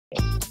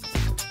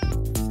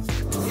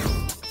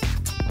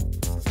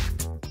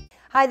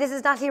Hi, this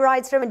is Natalie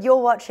Rydstrom and you're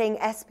watching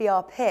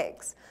SBR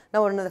Picks.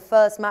 Now, one of the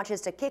first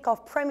matches to kick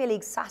off Premier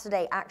League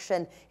Saturday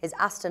action is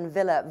Aston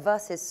Villa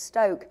versus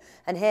Stoke.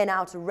 And here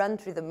now to run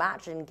through the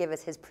match and give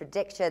us his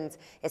predictions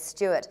is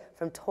Stuart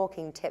from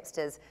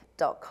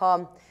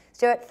TalkingTipsters.com.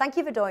 Stuart, thank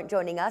you for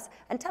joining us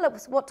and tell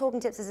us what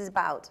Talking Tipsters is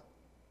about.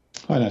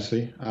 Hi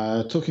Natalie.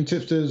 Talking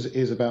Tipsters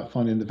is about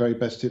finding the very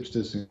best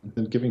tipsters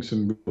and giving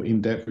some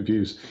in-depth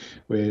reviews.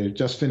 We're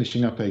just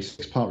finishing up a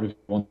 6-part review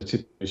on the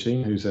tip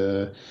machine, who's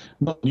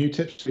not a new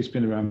tipster. He's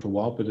been around for a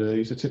while, but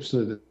he's a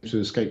tipster that has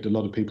escaped a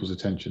lot of people's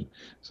attention.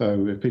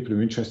 So if people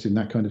are interested in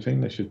that kind of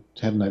thing, they should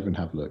head on over and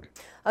have a look.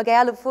 Okay,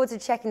 I look forward to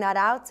checking that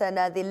out, and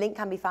the link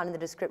can be found in the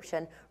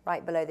description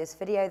right below this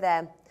video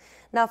there.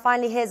 Now,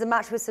 finally, here's a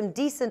match with some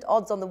decent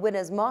odds on the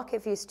winners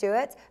market for you,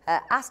 Stuart.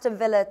 Aston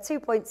Villa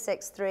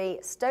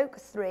 2.63, Stoke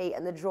 3,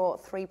 and the draw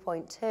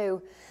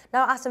 3.2.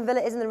 Now, Aston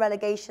Villa is in the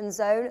relegation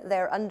zone.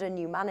 They're under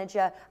new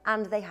manager,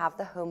 and they have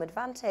the home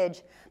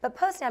advantage. But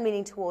personally, I'm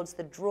leaning towards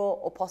the draw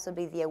or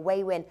possibly the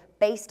away win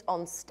based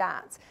on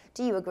stats.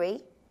 Do you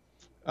agree?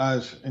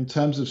 In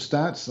terms of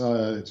stats,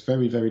 it's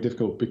very, very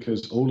difficult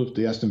because all of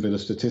the Aston Villa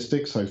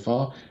statistics so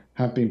far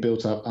have been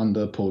built up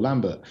under Paul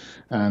Lambert.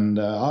 And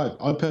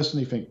I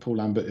personally think Paul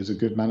Lambert is a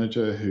good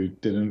manager who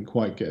didn't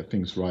quite get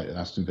things right at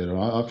Aston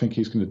Villa. I think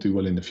he's going to do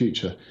well in the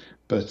future.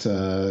 But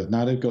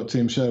now they've got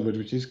Tim Sherwood,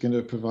 which is going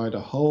to provide a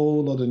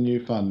whole lot of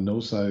new fun. And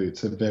also,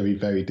 it's a very,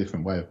 very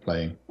different way of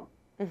playing.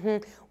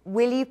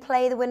 Will you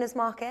play the winners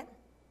market?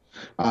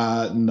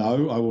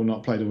 No, I will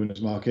not play the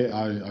winners market.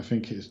 I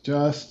think it's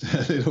just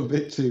a little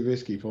bit too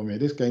risky for me.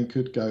 This game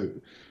could go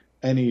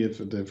any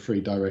of the three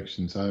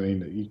directions. I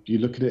mean, you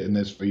look at it and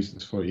there's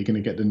reasons for it. You're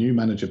going to get the new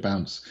manager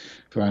bounce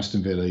for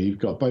Aston Villa. You've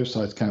got both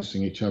sides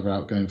cancelling each other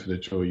out, going for the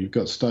draw. You've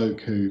got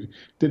Stoke, who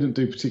didn't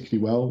do particularly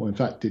well, in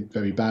fact did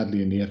very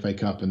badly in the FA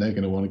Cup, and they're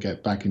going to want to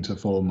get back into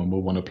form and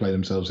will want to play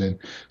themselves in.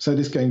 So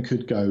this game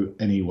could go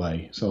any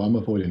way. So I'm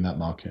avoiding that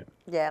market.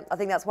 Yeah, I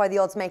think that's why the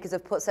odds makers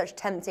have put such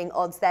tempting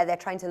odds there. They're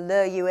trying to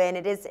lure you in.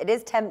 It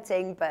is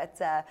tempting, but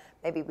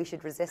maybe we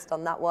should resist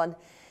on that one.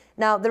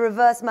 Now, the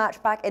reverse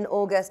match back in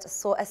August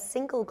saw a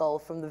single goal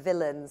from the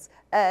Villains.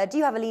 Do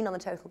you have a lean on the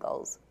total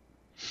goals?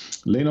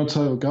 Lean on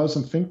total goals.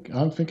 I think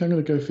I'm going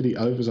to go for the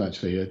overs,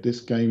 actually. This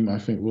game, I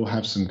think, will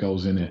have some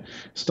goals in it.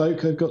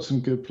 Stoke have got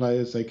some good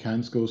players. They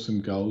can score some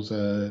goals.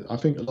 I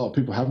think a lot of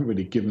people haven't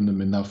really given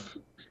them enough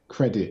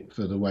credit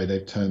for the way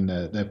they've turned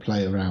their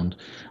play around.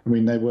 I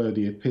mean, they were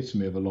the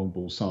epitome of a long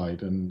ball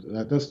side, and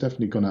that's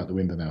definitely gone out the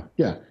window now.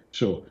 Yeah,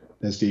 sure.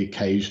 There's the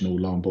occasional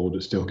long ball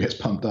that still gets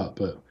pumped up,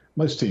 but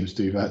most teams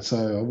do that,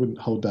 so I wouldn't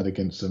hold that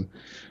against them.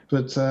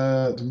 But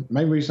the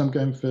main reason I'm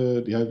going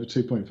for the over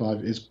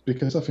 2.5 is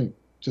because I think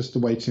just the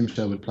way Tim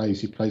Sherwood plays,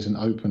 he plays an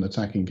open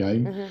attacking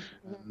game.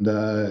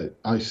 And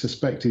I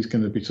suspect he's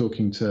going to be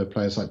talking to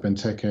players like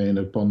Benteke and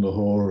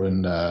Bondahor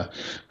and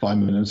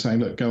Weimann and saying,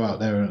 look, go out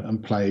there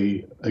and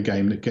play a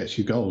game that gets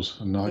you goals.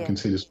 And I can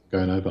see this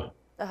going over.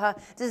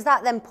 Does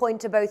that then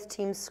point to both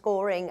teams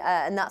scoring,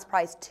 and that's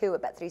priced 2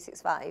 at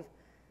Bet365?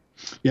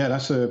 Yeah,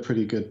 that's a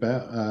pretty good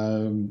bet.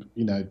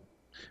 You know,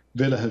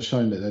 Villa have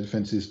shown that their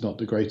defence is not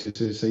the greatest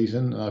this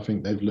season. I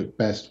think they've looked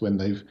best when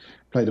they've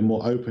played a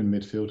more open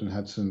midfield and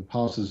had some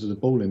passes of the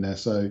ball in there.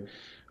 So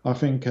I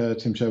think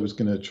Tim Sherwood's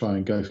going to try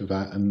and go for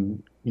that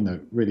and, you know,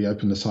 really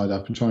open the side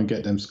up and try and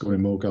get them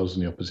scoring more goals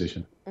than the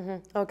opposition.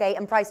 Okay,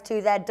 and price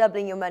 2 there,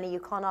 doubling your money. You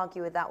can't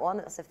argue with that one.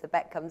 That's if the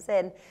bet comes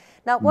in.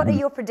 Now, what are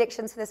your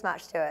predictions for this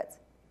match, Stuart?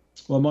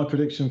 Well, my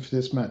prediction for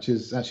this match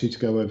is actually to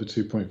go over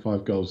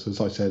 2.5 goals,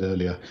 as I said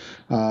earlier.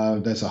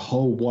 There's a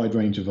whole wide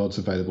range of odds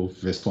available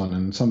for this one,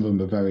 and some of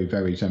them are very,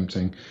 very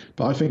tempting.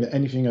 But I think that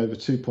anything over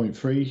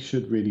 2.3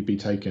 should really be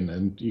taken,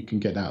 and you can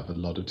get out of a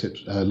lot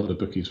of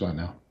bookies right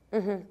now.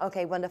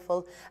 Okay,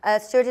 wonderful.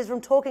 Stuart is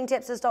from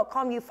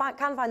TalkingTipsters.com. You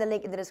can find the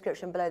link in the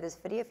description below this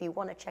video if you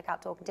want to check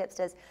out Talking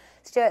Tipsters.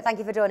 Stuart, thank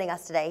you for joining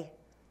us today.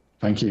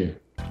 Thank you.